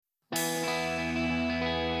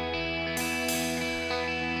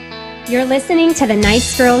You're listening to the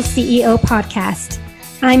Nice Girls CEO podcast.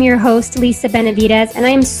 I'm your host, Lisa Benavides, and I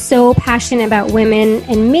am so passionate about women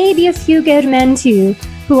and maybe a few good men too,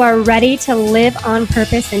 who are ready to live on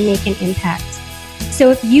purpose and make an impact.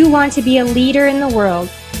 So if you want to be a leader in the world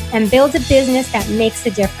and build a business that makes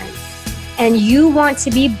a difference, and you want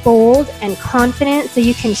to be bold and confident so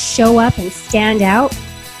you can show up and stand out,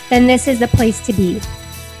 then this is the place to be.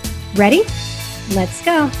 Ready? Let's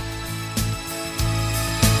go.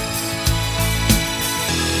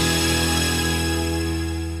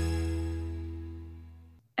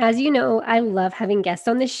 As you know, I love having guests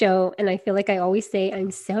on the show, and I feel like I always say I'm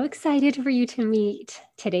so excited for you to meet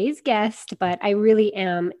today's guest, but I really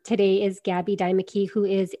am. Today is Gabby Dymeke, who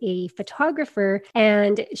is a photographer,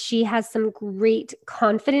 and she has some great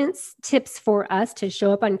confidence tips for us to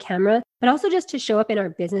show up on camera, but also just to show up in our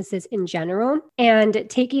businesses in general. And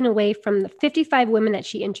taking away from the 55 women that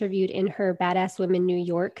she interviewed in her Badass Women New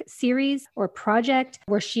York series or project,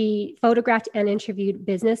 where she photographed and interviewed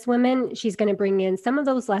business women, she's going to bring in some of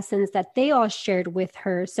those lessons that they all shared with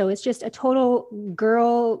her. So it's just a total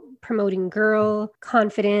girl promoting girl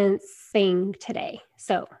confidence thing today.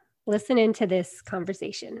 So listen into this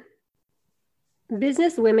conversation.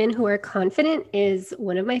 Business women who are confident is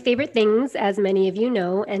one of my favorite things, as many of you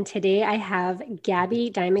know. And today I have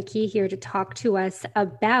Gabby Dymeke here to talk to us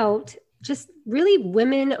about just really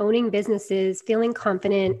women owning businesses, feeling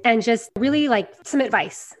confident, and just really like some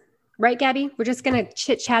advice. Right, Gabby? We're just going to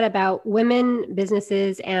chit chat about women,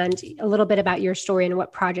 businesses, and a little bit about your story and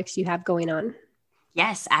what projects you have going on.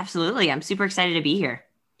 Yes, absolutely. I'm super excited to be here.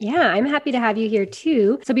 Yeah, I'm happy to have you here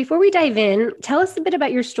too. So before we dive in, tell us a bit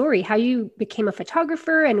about your story, how you became a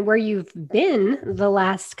photographer and where you've been the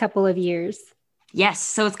last couple of years. Yes.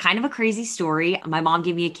 So it's kind of a crazy story. My mom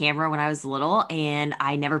gave me a camera when I was little and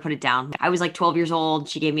I never put it down. I was like 12 years old.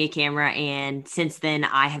 She gave me a camera. And since then,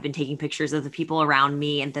 I have been taking pictures of the people around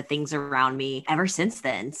me and the things around me ever since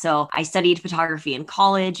then. So I studied photography in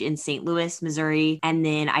college in St. Louis, Missouri. And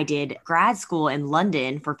then I did grad school in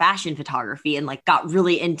London for fashion photography and like got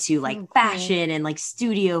really into like fashion and like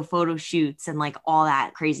studio photo shoots and like all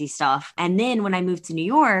that crazy stuff. And then when I moved to New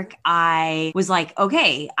York, I was like,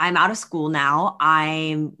 okay, I'm out of school now.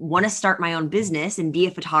 I want to start my own business and be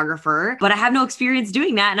a photographer, but I have no experience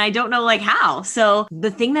doing that. And I don't know like how. So the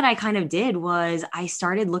thing that I kind of did was I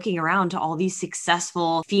started looking around to all these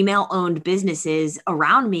successful female owned businesses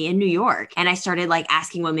around me in New York. And I started like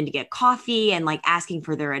asking women to get coffee and like asking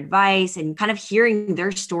for their advice and kind of hearing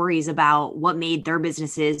their stories about what made their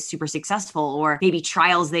businesses super successful or maybe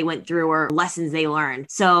trials they went through or lessons they learned.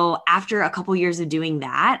 So after a couple years of doing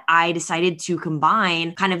that, I decided to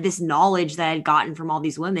combine kind of this knowledge that I'd gotten from all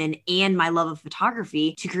these women and my love of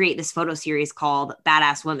photography to create this photo series called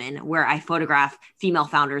Badass Women, where I photograph female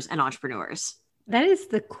founders and entrepreneurs. That is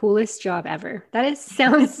the coolest job ever.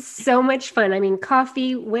 Sounds so much fun. I mean,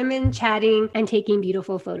 coffee, women chatting, and taking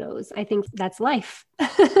beautiful photos. I think that's life.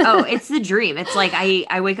 Oh, it's the dream. It's like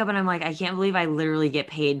I wake up and I'm like, I can't believe I literally get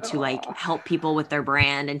paid to like help people with their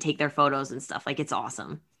brand and take their photos and stuff. Like, it's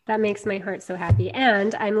awesome. That makes my heart so happy.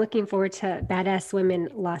 And I'm looking forward to Badass Women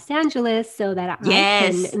Los Angeles so that I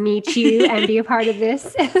can meet you and be a part of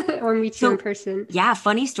this or meet you in person. Yeah,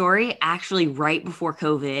 funny story. Actually, right before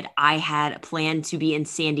COVID, I had planned to be in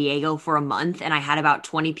San Diego for a month and I had about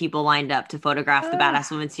 20 people lined up to photograph the Badass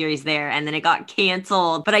Women series there. And then it got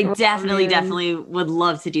canceled. But I definitely would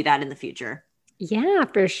love to do that in the future. Yeah,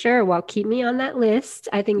 for sure. Well, keep me on that list.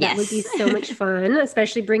 I think that would be so much fun,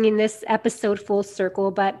 especially bringing this episode full circle.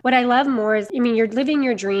 But what I love more is, I mean, you're living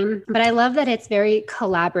your dream, but I love that it's very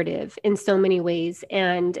collaborative in so many ways.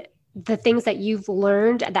 And the things that you've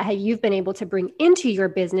learned that you've been able to bring into your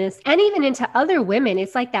business and even into other women.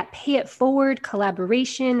 It's like that pay it forward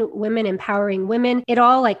collaboration, women empowering women. It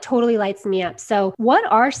all like totally lights me up. So what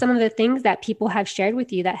are some of the things that people have shared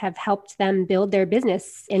with you that have helped them build their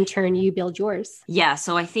business? In turn, you build yours. Yeah.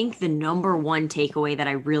 So I think the number one takeaway that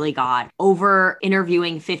I really got over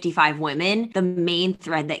interviewing 55 women, the main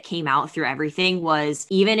thread that came out through everything was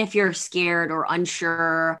even if you're scared or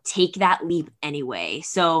unsure, take that leap anyway.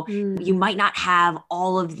 So you might not have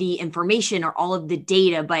all of the information or all of the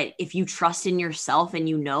data, but if you trust in yourself and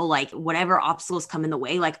you know, like whatever obstacles come in the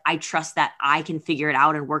way, like I trust that I can figure it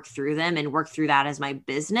out and work through them and work through that as my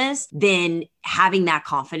business, then having that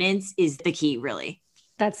confidence is the key, really.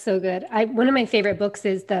 That's so good. One of my favorite books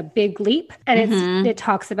is The Big Leap, and it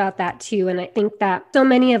talks about that too. And I think that so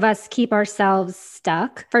many of us keep ourselves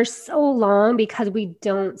stuck for so long because we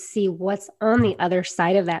don't see what's on the other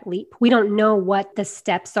side of that leap. We don't know what the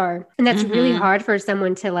steps are. And that's really hard for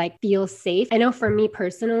someone to like feel safe. I know for me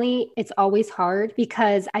personally, it's always hard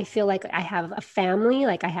because I feel like I have a family,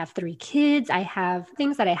 like I have 3 kids, I have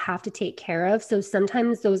things that I have to take care of. So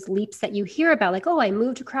sometimes those leaps that you hear about, like, oh, I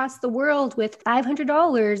moved across the world with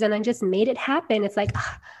 $500 and I just made it happen. It's like,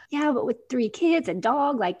 yeah, but with 3 kids, a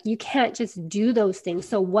dog, like you can't just do those things.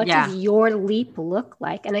 So what does your leap look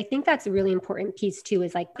like? And I think that's a really important piece too,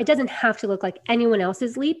 is like, it doesn't have to look like anyone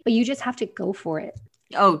else's leap, but you just have to go for it.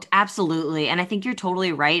 Oh, absolutely. And I think you're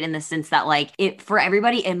totally right in the sense that like for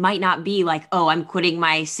everybody, it might not be like, oh, I'm quitting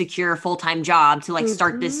my secure full-time job to like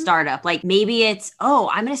start this startup. Like maybe it's, oh,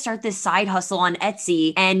 I'm going to start this side hustle on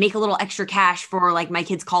Etsy and make a little extra cash for like my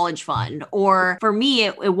kids' college fund. Or for me,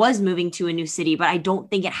 it was moving to a new city, but I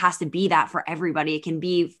don't think it has to be that for everybody. It can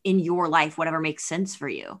be in your life, whatever makes sense for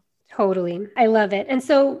you. Totally. I love it. And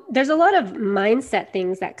so there's a lot of mindset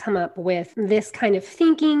things that come up with this kind of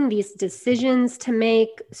thinking, these decisions to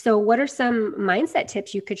make. So what are some mindset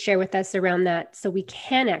tips you could share with us around that so we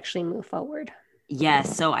can actually move forward?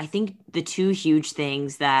 Yes. So I think the 2 huge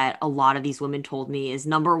things that a lot of these women told me is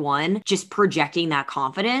number one, just projecting that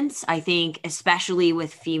confidence. I think especially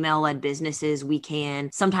with female-led businesses, we can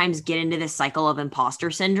sometimes get into this cycle of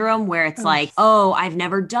imposter syndrome where it's like, oh, I've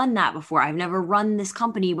never done that before. I've never run this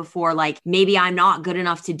company before. Like maybe I'm not good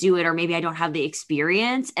enough to do it, or maybe I don't have the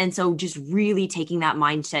experience. And so just really taking that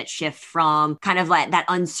mindset shift from kind of like that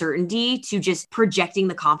uncertainty to just projecting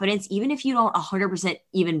the confidence, even if you don't 100%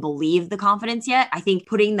 even believe the confidence yet. I think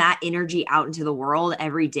putting that energy out into the world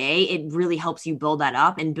every day, it really helps you build that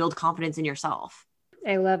up and build confidence in yourself.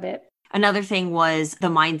 I love it. Another thing was the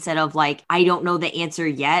mindset of like, I don't know the answer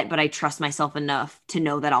yet, but I trust myself enough to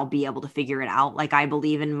know that I'll be able to figure it out. Like I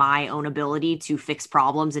believe in my own ability to fix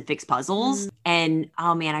problems and fix puzzles. And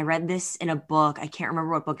oh man, I read this in a book. I can't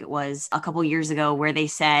remember what book it was a couple years ago where they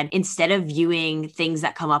said, instead of viewing things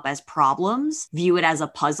that come up as problems, view it as a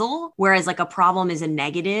puzzle. Whereas like a problem is a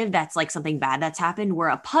negative, that's like something bad that's happened, where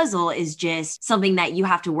a puzzle is just something that you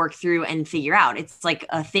have to work through and figure out. It's like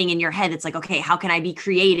a thing in your head. It's like, okay, how can I be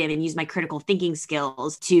creative and use my critical thinking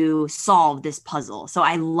skills to solve this puzzle? So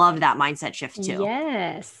I love that mindset shift too.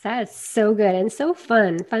 Yes, that's so good and so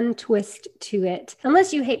fun twist to it.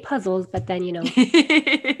 Unless you hate puzzles, but then,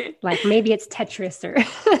 like maybe it's Tetris or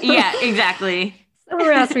yeah, exactly.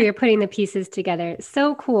 Somewhere else where you're putting the pieces together.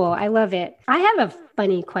 So cool. I love it. I have a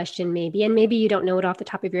funny question maybe, and maybe you don't know it off the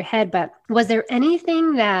top of your head, but was there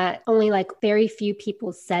anything that only like very few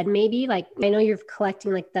people said maybe? Like I know you're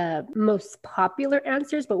collecting like the most popular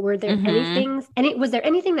answers, but were there was there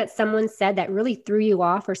anything that someone said that really threw you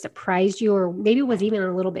off or surprised you or maybe was even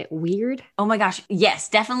a little bit weird? Oh my gosh. Yes,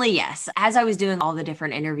 definitely yes. As I was doing all the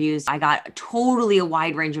different interviews, I got totally a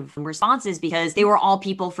wide range of responses because they were all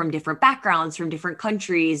people from different backgrounds, from different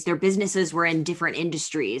countries. Their businesses were in different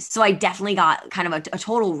industries. So I definitely got kind of a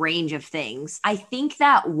total range of things. I think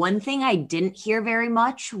that one thing I didn't hear very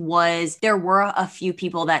much was there were a few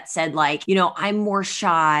people that said like, I'm more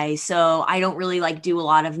shy, so I don't really like do a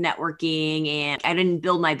lot of networking and I didn't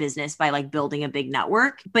build my business by like building a big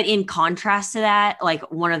network. But in contrast to that, like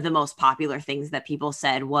one of the most popular things that people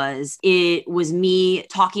said was it was me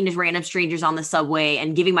talking to random strangers on the subway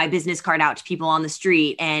and giving my business card out to people on the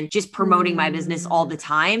street and just promoting my business all the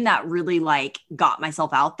time. That really like got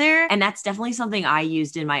myself out there. And that's definitely something I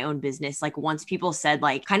used in my own business. Like once people said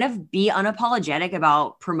like, kind of be unapologetic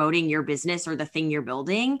about promoting your business or the thing you're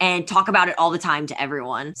building and talk about it all the time to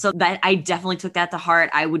everyone. So that I definitely took that to heart.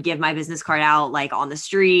 I would give my business card out like on the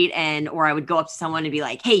street or I would go up to someone and be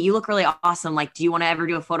like, hey, you look really awesome. Like, do you want to ever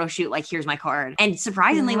do a photo shoot? Like, here's my card. And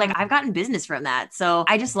surprisingly, like I've gotten business from that. So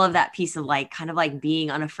I just love that piece of like, kind of like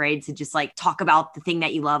being unafraid to just like talk about the thing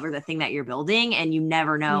that you love or the thing that you're building. And you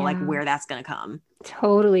never know like where that's going to come.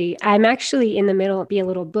 Totally. I'm actually in the middle, be a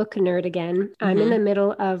little book nerd again. I'm in the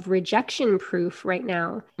middle of Rejection Proof right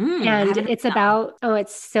now. And it's about,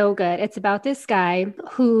 it's so good. It's about this guy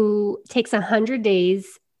who takes 100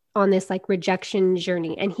 days on this like rejection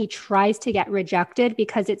journey. And he tries to get rejected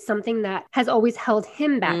because it's something that has always held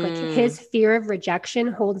him back. Like his fear of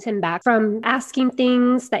rejection holds him back from asking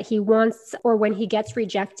things that he wants, or when he gets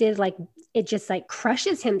rejected, like it just like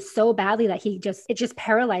crushes him so badly that it just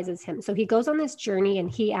paralyzes him. So he goes on this journey and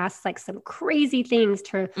he asks like some crazy things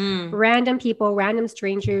to random people, random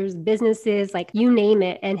strangers, businesses, like you name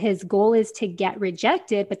it. And his goal is to get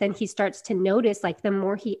rejected. But then he starts to notice like the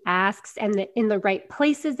more he asks and in the right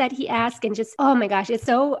places that he asks, and just, oh my gosh, it's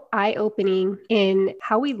so eye-opening in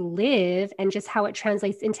how we live and just how it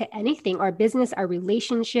translates into anything, our business, our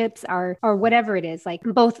relationships, our, or whatever it is, like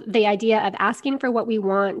both the idea of asking for what we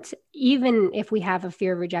want, even if we have a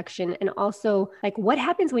fear of rejection, and also like what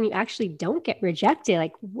happens when you actually don't get rejected?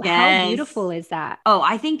 Like how beautiful is that? Oh,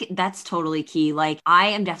 I think that's totally key. Like I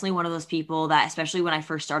am definitely one of those people that, especially when I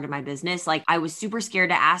first started my business, like I was super scared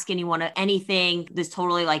to ask anyone anything. This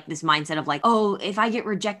totally like this mindset of like, oh, if I get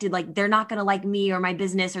rejected, like they're not going to like me or my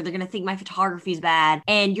business, or they're going to think my photography is bad.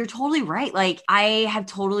 And you're totally right. Like I have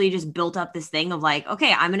totally just built up this thing of like,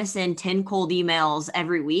 okay, I'm going to send 10 cold emails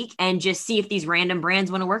every week and just see if these random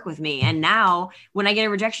brands want to work with me. And now when I get a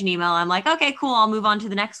rejection email, I'm like, okay, cool. I'll move on to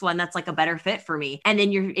the next one that's like a better fit for me. And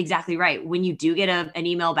then you're exactly right. When you do get an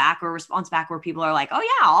email back or a response back where people are like, oh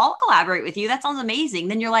yeah, I'll collaborate with you, that sounds amazing.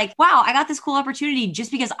 Then you're like, wow, I got this cool opportunity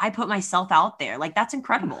just because I put myself out there. Like that's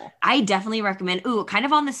incredible. I definitely recommend, kind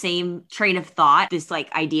of on the same train of thought, this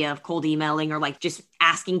like idea of cold emailing or like just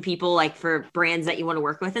asking people like for brands that you want to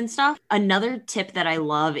work with and stuff. Another tip that I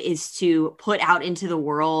love is to put out into the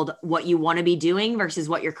world what you want to be doing versus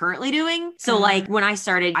what you're currently doing. So like when I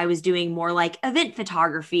started, I was doing more like event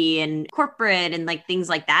photography and corporate and like things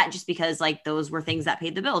like that, just because like those were things that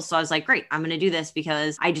paid the bills. So I was like, great, I'm going to do this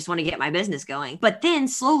because I just want to get my business going. But then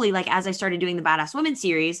slowly, like as I started doing the Badass Women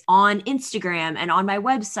series on Instagram and on my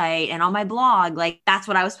website and on my blog, like that's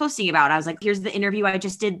what I was posting about. I was like, here's the interview I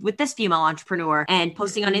just did with this female entrepreneur, and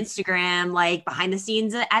posting on Instagram, like behind the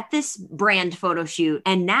scenes at this brand photo shoot.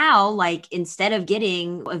 And now, like, instead of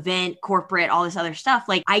getting event, corporate, all this other stuff,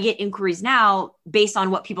 like I get inquiries now based on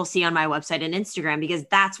what people see on my website and Instagram, because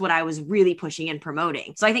that's what I was really pushing and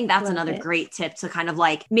promoting. So I think that's another great tip to kind of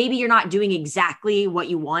like, maybe you're not doing exactly what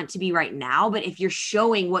you want to be right now, but if you're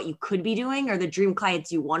showing what you could be doing or the dream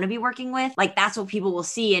clients you want to be working with, like that's what people will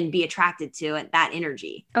see and be attracted to, at that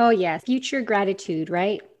energy. Oh yeah. Future gratitude,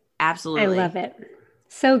 right? Absolutely. I love it.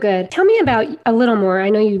 So good. Tell me about a little more. I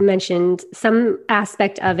know you mentioned some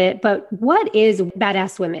aspect of it, but what is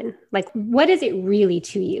Badass Women? Like, what is it really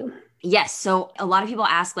to you? Yes. So a lot of people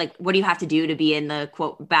ask, like, what do you have to do to be in the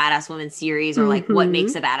quote Badass Woman series, or like what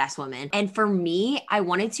makes a badass woman? And for me, I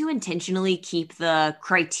wanted to intentionally keep the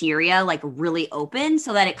criteria like really open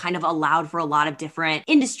so that it kind of allowed for a lot of different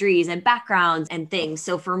industries and backgrounds and things.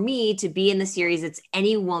 So for me to be in the series, it's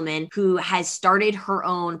any woman who has started her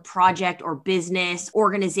own project or business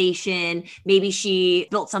organization. Maybe she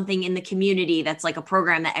built something in the community that's like a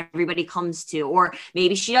program that everybody comes to, or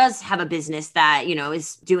maybe she does have a business that, you know,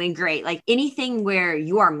 is doing great. Like anything where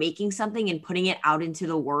you are making something and putting it out into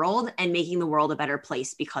the world and making the world a better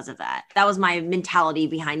place because of that. That was my mentality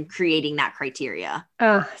behind creating that criteria.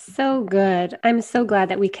 Oh, so good. I'm so glad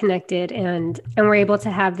that we connected and we're able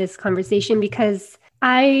to have this conversation, because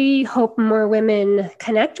I hope more women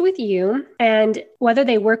connect with you, and whether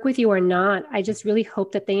they work with you or not, I just really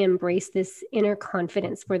hope that they embrace this inner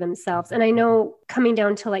confidence for themselves. And I know, coming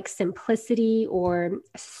down to like simplicity or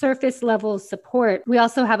surface level support, we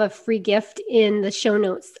also have a free gift in the show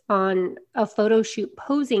notes on a photo shoot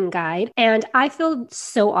posing guide. And I feel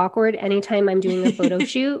so awkward anytime I'm doing a photo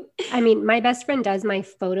shoot. I mean, my best friend does my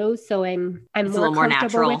photos, so I'm more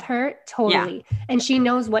comfortable with her. Totally. Yeah. And she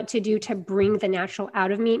knows what to do to bring the natural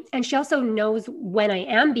out of me. And she also knows when I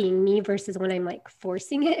am being me versus when I'm like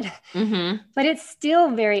forcing it. But it's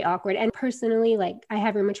still very awkward. And personally, like I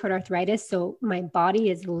have rheumatoid arthritis, so my body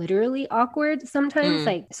is literally awkward sometimes.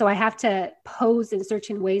 Like, so I have to pose in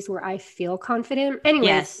certain ways where I feel confident.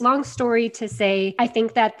 Anyways, long story to say, I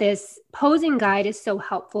think that this posing guide is so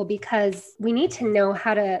helpful because we need to know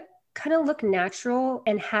how to kind of look natural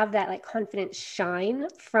and have that like confidence shine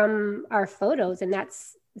from our photos. And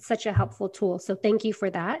that's such a helpful tool. So thank you for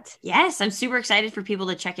that. Yes, I'm super excited for people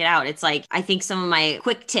to check it out. It's like, I think some of my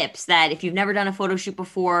quick tips that if you've never done a photo shoot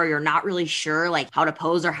before, you're not really sure like how to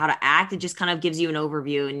pose or how to act, it just kind of gives you an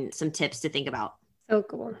overview and some tips to think about. So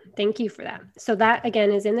cool. Thank you for that. So that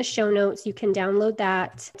again is in the show notes. You can download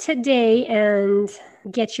that today and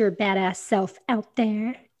get your badass self out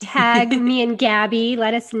there. Tag me and Gabby.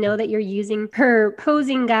 Let us know that you're using her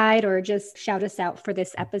posing guide, or just shout us out for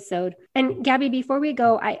this episode. And Gabby, before we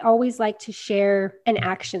go, I always like to share an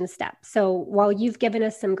action step. So while you've given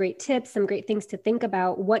us some great tips, some great things to think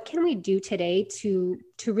about, what can we do today to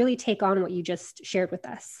to really take on what you just shared with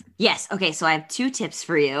us? Yes. Okay. So I have 2 tips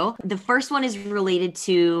for you. The first one is related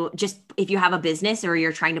to just if you have a business or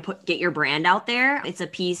you're trying to get your brand out there. It's a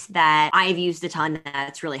piece that I've used a ton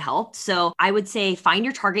that's really helped. So I would say find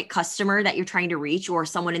your target customer that you're trying to reach or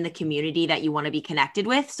someone in the community that you want to be connected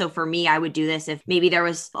with. So for me, I would do this if maybe there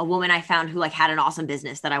was a woman I found who like had an awesome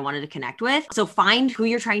business that I wanted to connect with. So find who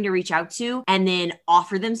you're trying to reach out to and then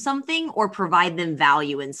offer them something or provide them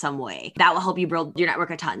value in some way. That will help you build your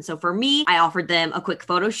network a ton. So for me, I offered them a quick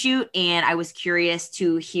photo shoot and I was curious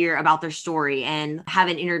to hear about their story and have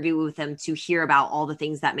an interview with them to hear about all the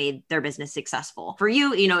things that made their business successful. For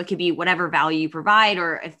you, it could be whatever value you provide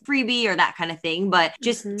or a freebie or that kind of thing, but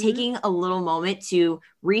just taking a little moment to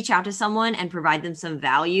reach out to someone and provide them some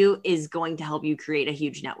value is going to help you create a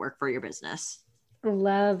huge network for your business.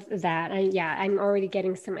 Love that. I'm already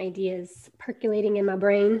getting some ideas percolating in my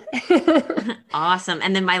brain. Awesome.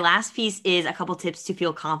 And then my last piece is a couple tips to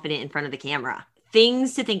feel confident in front of the camera.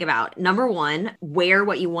 Things to think about. Number 1, wear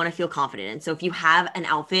what you want to feel confident in. So if you have an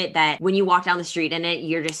outfit that when you walk down the street in it,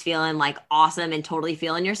 you're just feeling like awesome and totally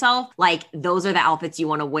feeling yourself, like those are the outfits you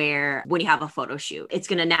want to wear when you have a photo shoot. It's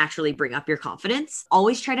going to naturally bring up your confidence.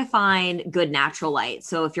 Always try to find good natural light.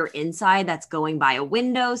 So if you're inside, that's going by a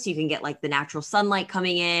window so you can get like the natural sunlight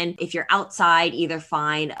coming in. If you're outside, either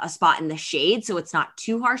find a spot in the shade so it's not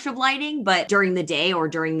too harsh of lighting, but during the day or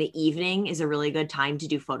during the evening is a really good time to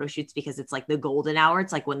do photo shoots because it's like the golden hour.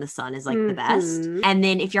 It's like when the sun is like the best. And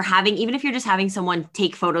then if you're just having someone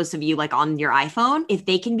take photos of you like on your iPhone, if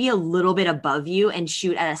they can be a little bit above you and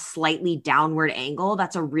shoot at a slightly downward angle,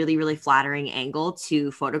 that's a really, really flattering angle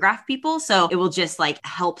to photograph people. So it will just like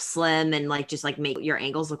help slim and like just like make your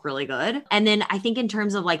angles look really good. And then I think in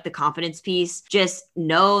terms of like the confidence piece, just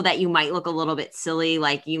know that you might look a little bit silly.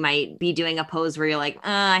 Like you might be doing a pose where you're like,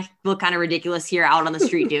 I look kind of ridiculous here out on the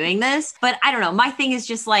street doing this. But I don't know. My thing is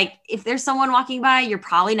just like, if there's someone walking by, you're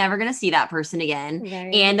probably never going to see that person again.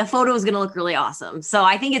 Right. And the photo is going to look really awesome. So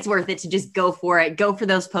I think it's worth it to just go for it. Go for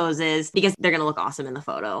those poses because they're going to look awesome in the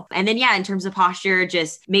photo. And then, in terms of posture,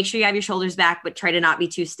 just make sure you have your shoulders back, but try to not be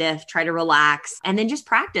too stiff, try to relax, and then just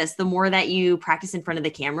practice. The more that you practice in front of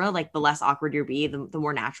the camera, like the less awkward you'll be, the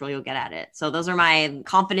more natural you'll get at it. So those are my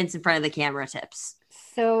confidence in front of the camera tips.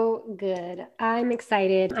 So good. I'm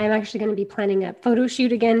excited. I'm actually going to be planning a photo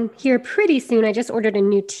shoot again here pretty soon. I just ordered a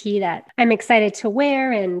new tee that I'm excited to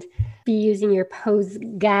wear and be using your pose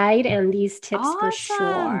guide and these tips for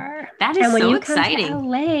sure. That is so exciting. And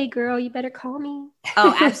when you come to LA, girl, you better call me.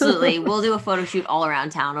 Oh, absolutely. We'll do a photo shoot all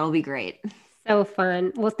around town. It'll be great. So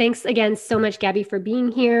fun. Well, thanks again so much, Gabby, for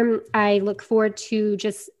being here. I look forward to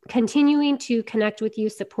just continuing to connect with you,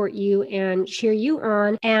 support you, and cheer you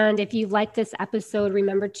on. And if you like this episode,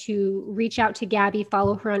 remember to reach out to Gabby,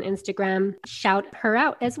 follow her on Instagram, shout her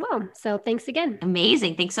out as well. So thanks again.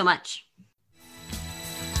 Amazing. Thanks so much.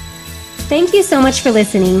 Thank you so much for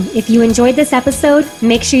listening. If you enjoyed this episode,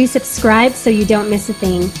 make sure you subscribe so you don't miss a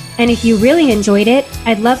thing. And if you really enjoyed it,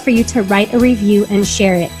 I'd love for you to write a review and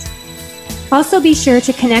share it. Also, be sure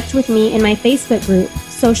to connect with me in my Facebook group,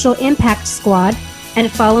 Social Impact Squad,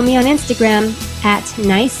 and follow me on Instagram at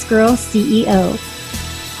NiceGirlCEO.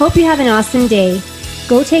 Hope you have an awesome day.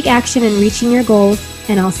 Go take action in reaching your goals,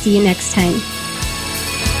 and I'll see you next time.